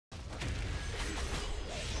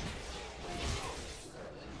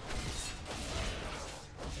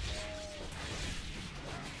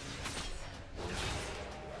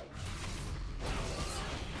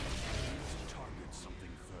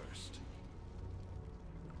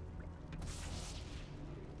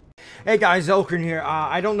Hey guys, Xelcrin here.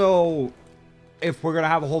 I don't know if we're gonna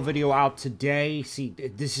have a whole video out today. See,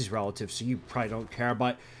 this is relative, so you probably don't care,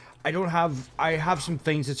 but I have some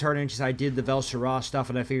things to turn in because I did the Vel'Sharah stuff,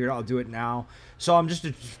 and I figured I'll do it now. So I'm just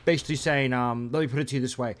basically saying, let me put it to you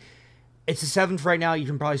this way. It's the 7th right now. You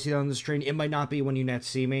can probably see that on the screen. It might not be when you next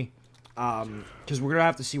see me. Because we're going to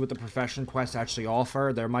have to see what the profession quests actually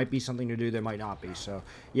offer. There might be something to do, there might not be. So,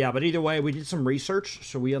 yeah, but either way, we did some research.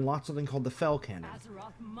 So we unlocked something called the Xel'crin.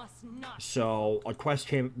 So a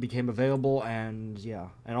quest became available, and yeah.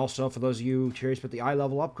 And also, for those of you curious about the eye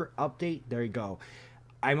level update, there you go.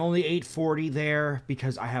 I'm only 840 there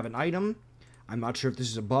because I have an item. I'm not sure if this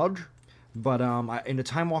is a bug. But in the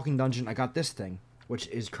time walking dungeon, I got this thing, which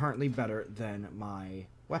is currently better than my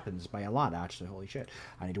weapons by a lot, actually. Holy shit,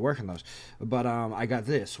 I need to work on those. But I got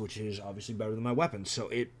this, which is obviously better than my weapons, so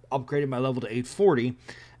it upgraded my level to 840,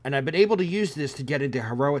 and I've been able to use this to get into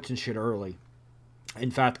heroics and shit early.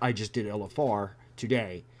 In fact, I just did LFR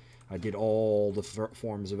today. I did all the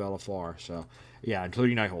forms of LFR, so yeah,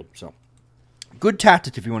 including Nighthold. So good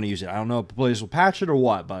tactic if you want to use it. I don't know if Blaze will patch it or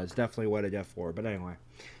what, but it's definitely what I did for. But anyway,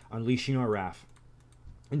 unleashing our wrath.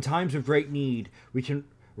 In times of great need, we can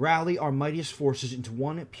rally our mightiest forces into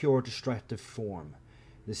one pure destructive form.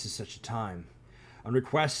 This is such a time. On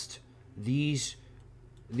request, these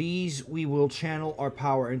we will channel our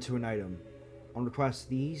power into an item. On request,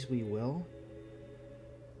 these will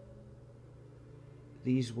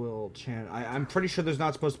channel. I'm pretty sure there's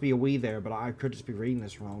not supposed to be a we there, but I could just be reading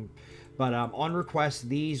this wrong. But on request, I'm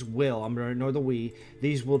going to ignore the we,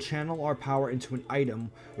 these will channel our power into an item,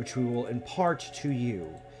 which we will impart to you.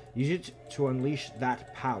 Use it to unleash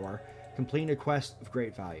that power, completing a quest of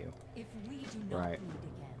great value. If we do not right.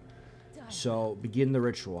 Again, so, begin the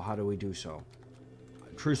ritual. How do we do so?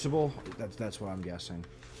 Crucible? That's what I'm guessing.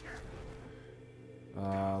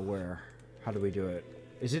 Where? How do we do it?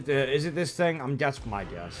 Is it this thing? That's my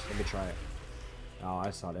guess. Let me try it. Oh,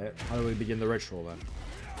 that's not it. How do we begin the ritual then?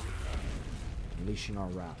 Unleashing our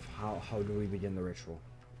wrath. How do we begin the ritual?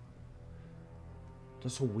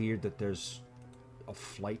 That's so weird that there's a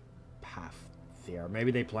flight path there.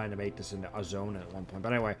 Maybe they plan to make this into a zone at one point.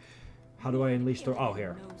 But anyway, how do I unleash the... Oh,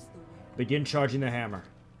 here. Begin charging the hammer.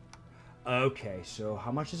 Okay, so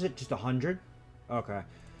how much is it? Just 100? Okay.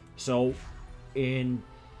 So, the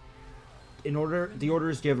order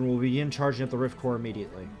is given. We'll begin charging at the Rift Core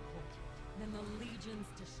immediately.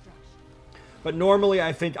 But normally,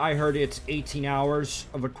 I think I heard it's 18 hours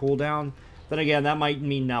of a cooldown. Then again, that might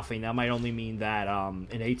mean nothing. That might only mean that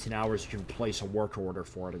in 18 hours you can place a work order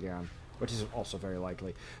for it again, which is also very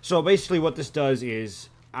likely. So basically what this does is,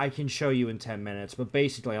 I can show you in 10 minutes, but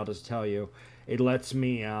basically I'll just tell you, it lets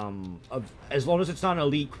me, as long as it's not an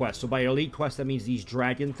elite quest, so by elite quest that means these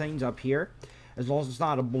dragon things up here, as long as it's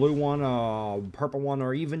not a blue one, a purple one,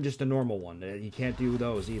 or even just a normal one, you can't do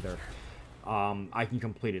those either. I can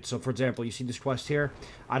complete it. So, for example, you see this quest here?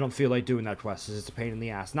 I don't feel like doing that quest because it's a pain in the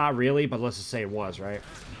ass. Not really, but let's just say it was, right?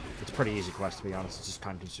 It's a pretty easy quest, to be honest. It's just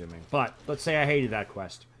time-consuming. But, let's say I hated that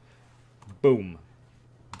quest. Boom.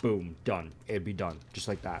 Boom. Done. It'd be done. Just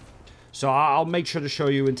like that. So, I'll make sure to show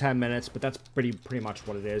you in 10 minutes, but that's pretty much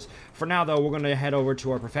what it is. For now, though, we're going to head over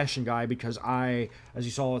to our profession guy because as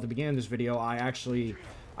you saw at the beginning of this video,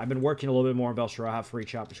 I've been working a little bit more on Vel'Sharah. I have 3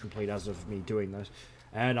 chapters complete as of me doing this.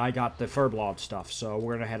 And I got the Furblood stuff, so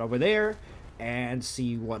we're going to head over there and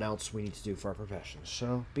see what else we need to do for our professions.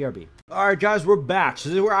 So, BRB. Alright guys, we're back.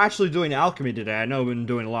 So we're actually doing alchemy today. I know we've been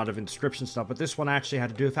doing a lot of inscription stuff, but this one actually had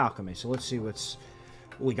to do with alchemy. So let's see what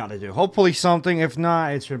we got to do. Hopefully something. If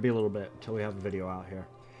not, it's going to be a little bit until we have a video out here.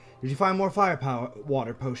 Did you find more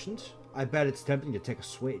water potions? I bet it's tempting to take a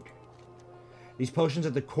swig. These potions are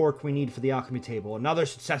the cork we need for the alchemy table. Another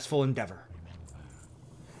successful endeavor.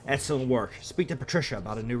 Excellent work. Speak to Patricia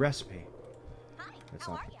about a new recipe. Hi, That's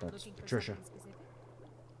Looking for Patricia. something specific?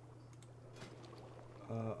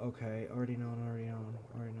 Okay. Already know.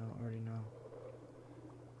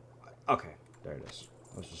 Okay, there it is.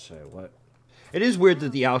 Let's just say what. It is weird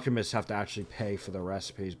that the alchemists have to actually pay for the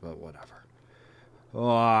recipes, but whatever.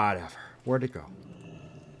 Whatever. Where'd it go?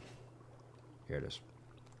 Here it is.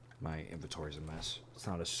 My inventory's a mess. It's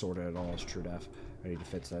not as sorted at all as True Death. I need to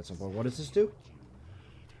fix that at some point. What does this do?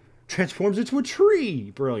 Transforms into a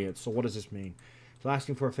tree! Brilliant. So what does this mean? So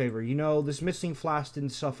asking for a favor. You know, this missing flask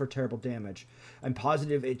didn't suffer terrible damage. I'm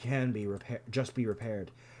positive it can be just be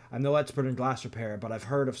repaired. I'm no expert in glass repair, but I've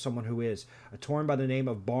heard of someone who is. A Tauren by the name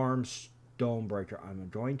of Barm Stonebreaker. I'm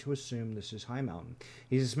going to assume this is Highmountain.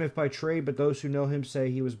 He's a smith by trade, but those who know him say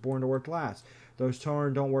he was born to work glass. Those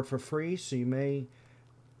Tauren don't work for free, so you may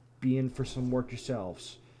be in for some work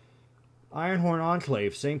yourselves. Ironhorn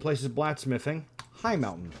Enclave, same place as blacksmithing.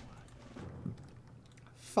 Highmountain.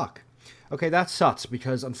 Fuck. Okay, that sucks,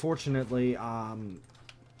 because unfortunately,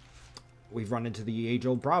 we've run into the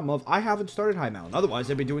age-old problem of I haven't started Highmountain. Otherwise,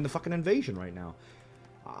 I'd be doing the fucking invasion right now.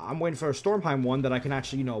 I'm waiting for a Stormheim one that I can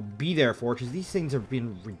actually, you know, be there for, because these things have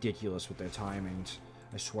been ridiculous with their timings.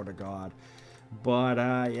 I swear to God. But,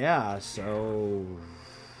 yeah, so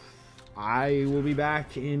I will be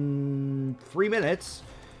back in 3 minutes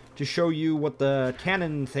to show you what the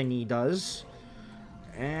cannon thingy does.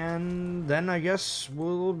 And then I guess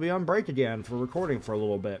we'll be on break again for recording for a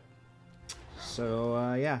little bit.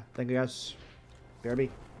 So, yeah, thank you guys. BRB.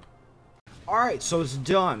 Alright, so it's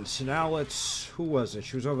done. So now let's... Who was it?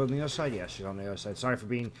 She was over on the other side? Yeah, she's on the other side. Sorry for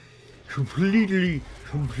being completely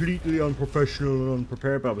unprofessional and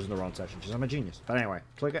unprepared, but I was in the wrong section because I'm a genius. But anyway,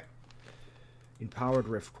 click it. Empowered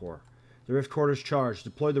Rift Core. The Rift Core is charged.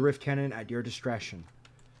 Deploy the Rift Cannon at your discretion.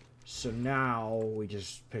 So now we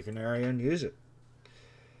just pick an area and use it.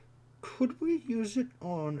 Could we use it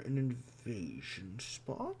on an invasion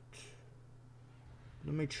spot?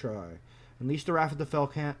 Let me try. Unleash the Wrath of the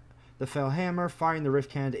Fellhammer, firing the Rift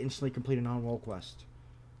Cannon to instantly complete a non-roll quest.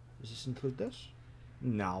 Does this include this?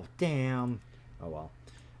 No, damn. Oh well.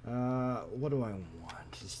 What do I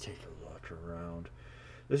want? Let's take a look around.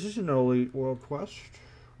 This is an Elite World quest.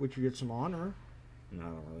 We could get some honor. No, I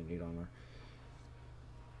don't really need honor.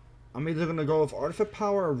 I'm either going to go with Artifact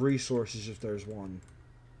Power or Resources if there's one.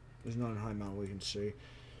 There's none in Highmountain we can see.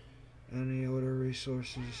 Any other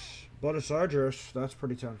resources? Blood of Sargeras, that's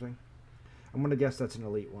pretty tempting. I'm going to guess that's an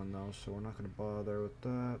elite one though, so we're not going to bother with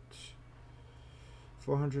that.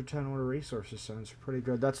 410 order resources sounds pretty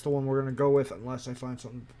good. That's the one we're going to go with unless I find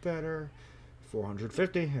something better.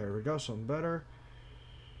 450, here we go, something better.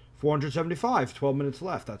 475, 12 minutes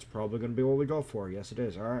left. That's probably going to be what we go for. Yes, it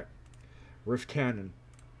is. Alright. Rift Cannon.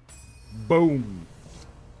 Boom.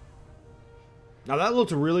 Now that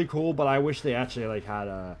looked really cool, but I wish they actually like had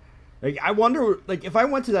a... Like, I wonder, like, if I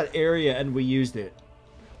went to that area and we used it,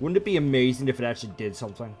 wouldn't it be amazing if it actually did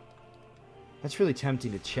something? That's really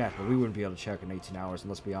tempting to check, but we wouldn't be able to check in 18 hours, and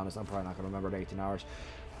let's be honest, I'm probably not going to remember in 18 hours.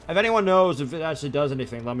 If anyone knows if it actually does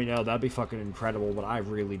anything, let me know. That'd be fucking incredible, but I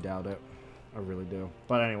really doubt it. I really do.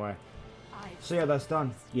 But anyway. So yeah, that's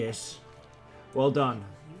done. Yes. Well done.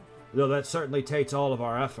 Though that certainly takes all of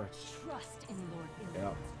our efforts. Trust in Lord Yeah.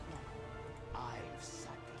 I've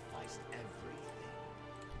sacrificed everything.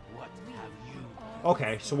 What have you?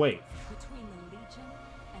 Okay, so wait. between the Legion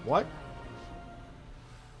and What? Annihilation.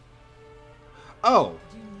 Oh,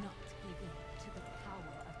 Do not give in to the power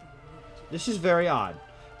of the Legion. this is very odd.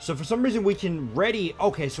 So for some reason we can ready...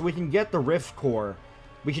 Okay, so we can get the Rift Core.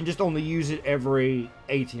 We can just only use it every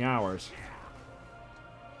 18 hours.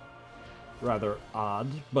 Rather odd,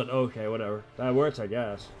 but okay, whatever. That works, I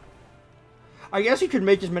guess. I guess you could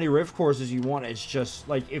make as many Rift Cores as you want. It's just,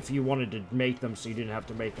 like, if you wanted to make them so you didn't have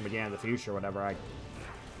to make them again in the future or whatever. I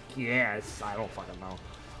guess. I don't fucking know.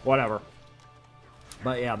 Whatever.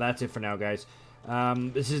 But yeah, that's it for now, guys.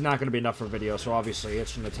 This is not going to be enough for a video, so obviously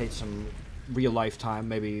it's going to take some real life time.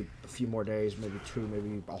 Maybe a few more days, maybe 2,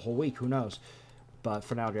 maybe a whole week. Who knows? But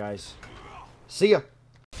for now, guys, see ya!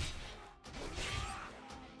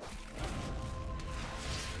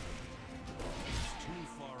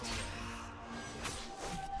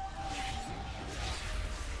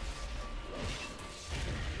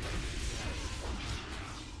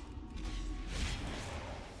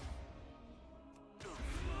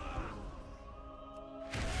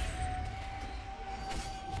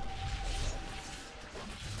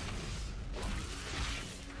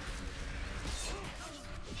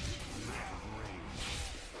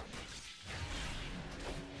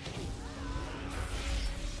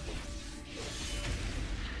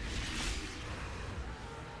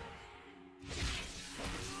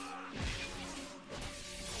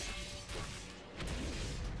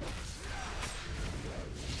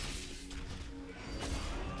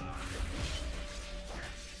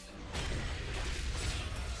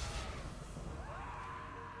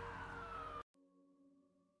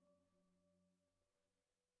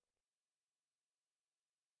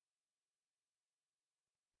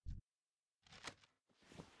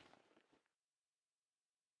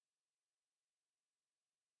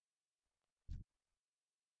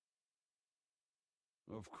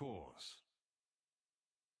 Of course.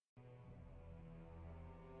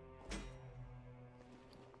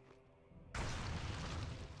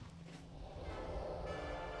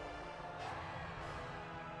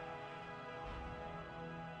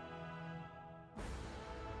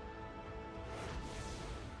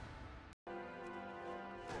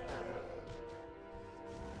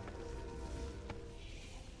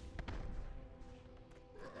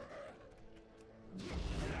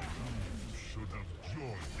 Should have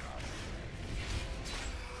joined.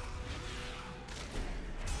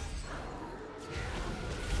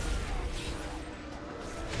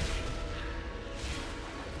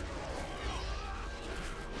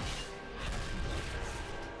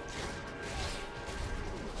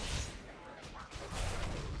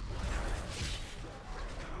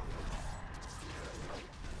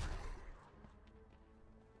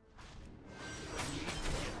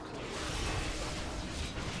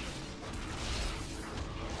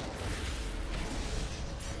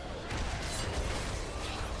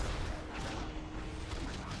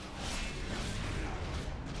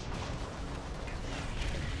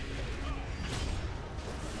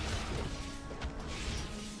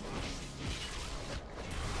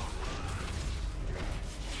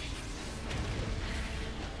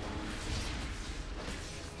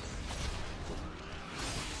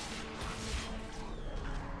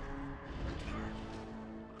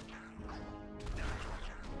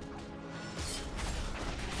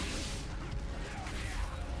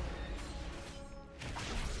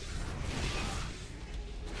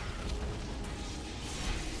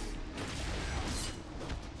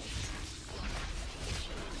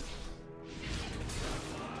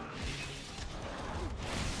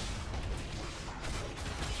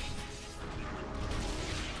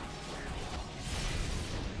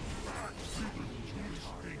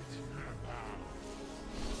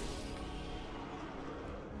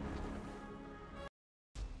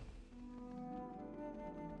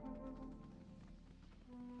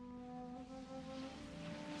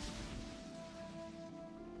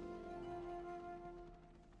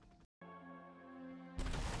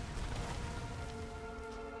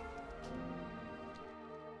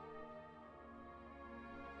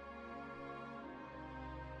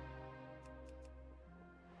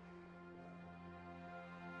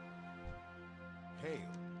 Hail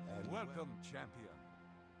and welcome, champion.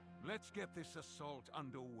 Let's get this assault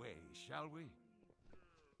underway, shall we?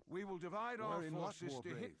 We will divide our forces to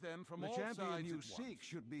hit them from all sides at once. The champion you seek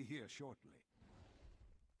should be here shortly.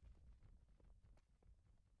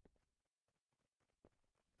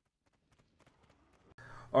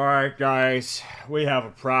 Alright, guys. We have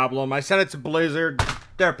a problem. I sent it to Blizzard.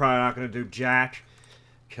 They're probably not going to do jack.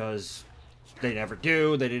 Because they never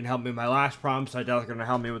do. They didn't help me with my last problem, so I doubt they're going to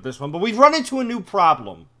help me with this one. But we've run into a new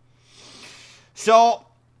problem. So,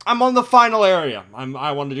 I'm on the final area.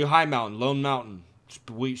 I want to do Highmountain, Lone Mountain.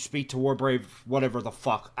 Speak to Warbrave, whatever the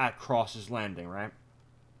fuck, at Cross's Landing, right?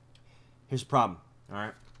 Here's the problem,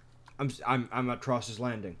 alright? I'm at Cross's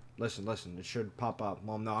Landing. Listen, it should pop up.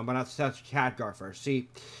 Well, no, I'm gonna have to touch Khadgar first. See,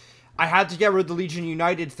 I had to get rid of the Legion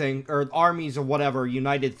United thing, or armies or whatever,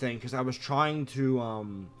 United thing, because I was trying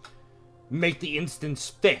to, make the instance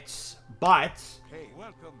fits, but... Hey,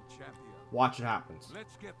 welcome, champion. Watch what happens.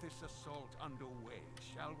 Let's get this assault underway,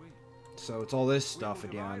 shall we? So it's all this stuff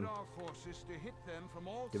again.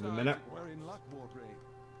 Give it a minute. We're in luck,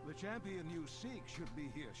 Warbrave. The champion you seek should be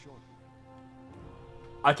here shortly.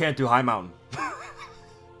 I can't do Highmountain.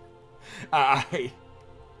 I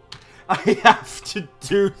have to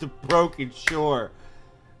do the Broken Shore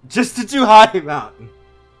just to do Highmountain.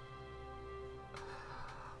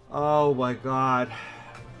 Oh my god.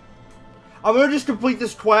 I'm gonna just complete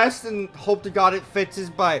this quest and hope to god it fits his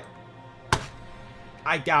butt.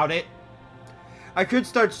 I doubt it. I could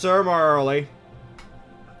start Surmar early.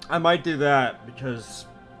 I might do that because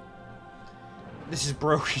this is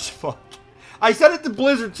broke as fuck. I sent it to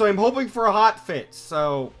Blizzard, so I'm hoping for a hot fit.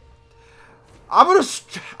 So I'm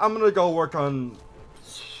gonna go work on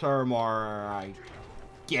Surmar, I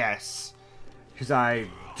guess, because I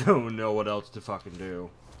don't know what else to fucking do.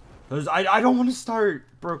 Cause I don't want to start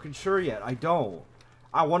Broken Shore yet. I don't.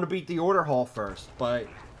 I want to beat the Order Hall first, but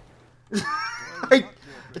it's kind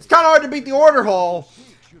of hard to beat the Order Hall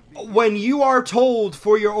when you are told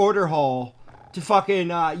for your Order Hall to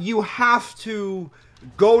fucking you have to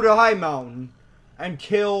go to Highmountain and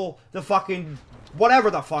kill the fucking whatever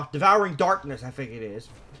the fuck, Devouring Darkness, I think it is.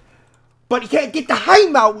 But you can't get to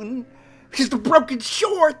Highmountain because the Broken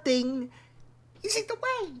Shore thing is in the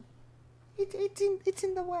way. It's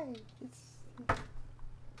in the way.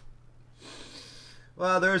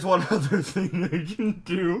 Well, there's one other thing I can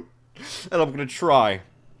do, and I'm gonna try.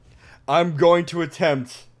 I'm going to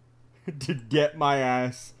attempt to get my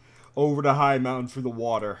ass over to Highmountain for the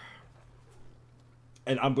water.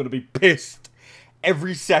 And I'm gonna be pissed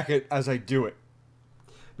every second as I do it.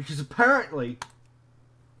 Because apparently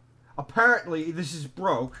this is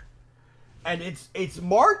broke. And it's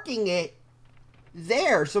marking it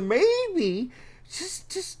there. So maybe,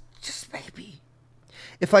 just maybe,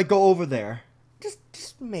 if I go over there,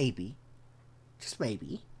 just maybe,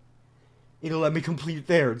 it'll let me complete it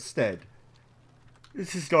there instead.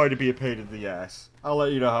 This is going to be a pain in the ass. I'll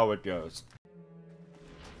let you know how it goes.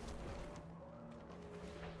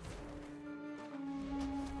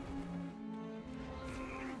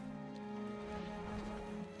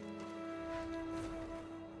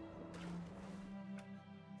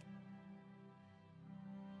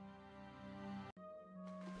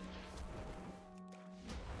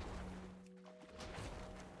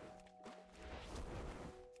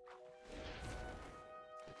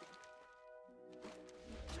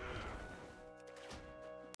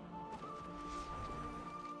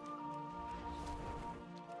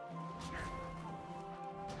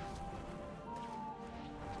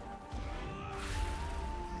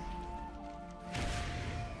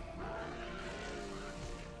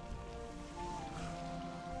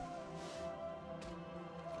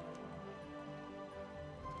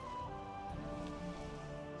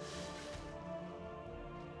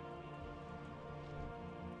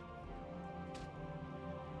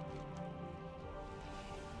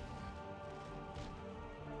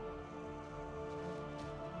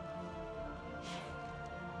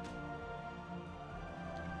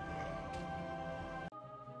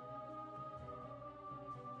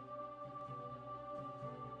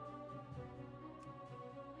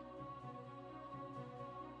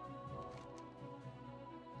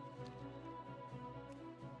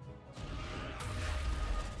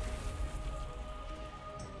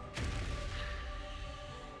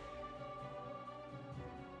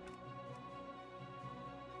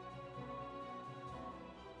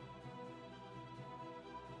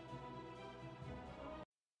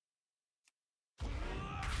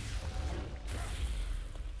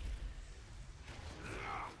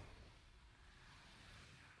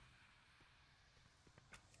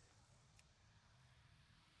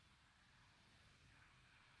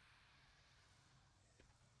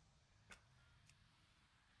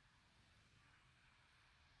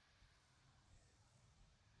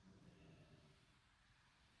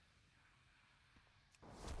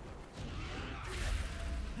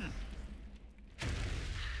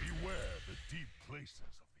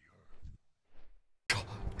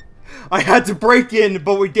 I had to break in,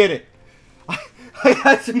 but we did it. I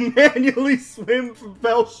had to manually swim from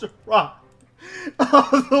Belcheron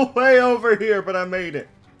all the way over here, but I made it.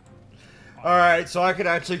 Alright, so I could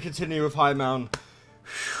actually continue with Highmountain.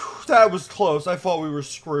 That was close. I thought we were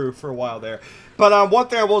screwed for a while there. But one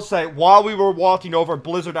thing I will say, while we were walking over,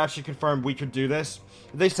 Blizzard actually confirmed we could do this.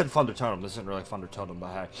 They said Thunder Totem. This isn't really Thunder Totem,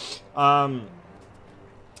 but hey.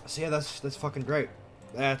 So yeah, that's fucking great.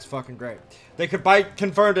 That's fucking great. They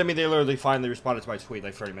confirmed to me, they literally finally responded to my tweet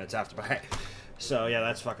like 30 minutes after, but hey. So yeah,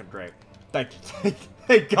 that's fucking great. Thank you.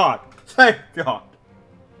 Thank God. Thank God.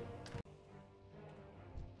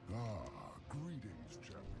 Greetings,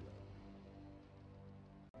 champion.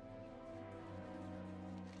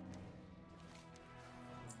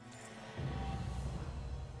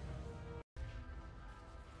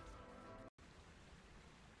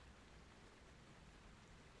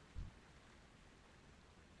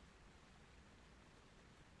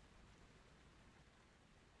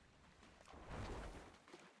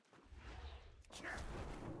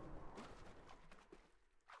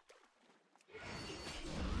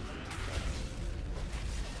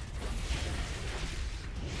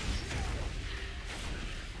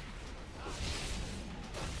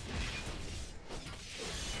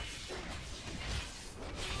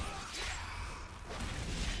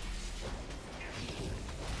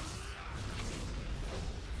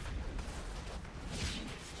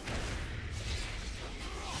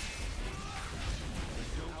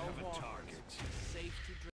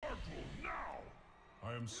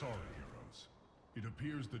 I am sorry, heroes. It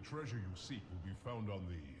appears the treasure you seek will be found on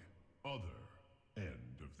the other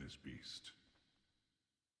end of this beast.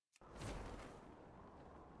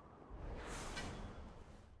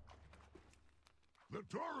 The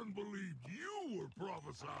Tauren believed you were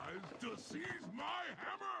prophesized to seize my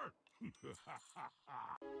hammer!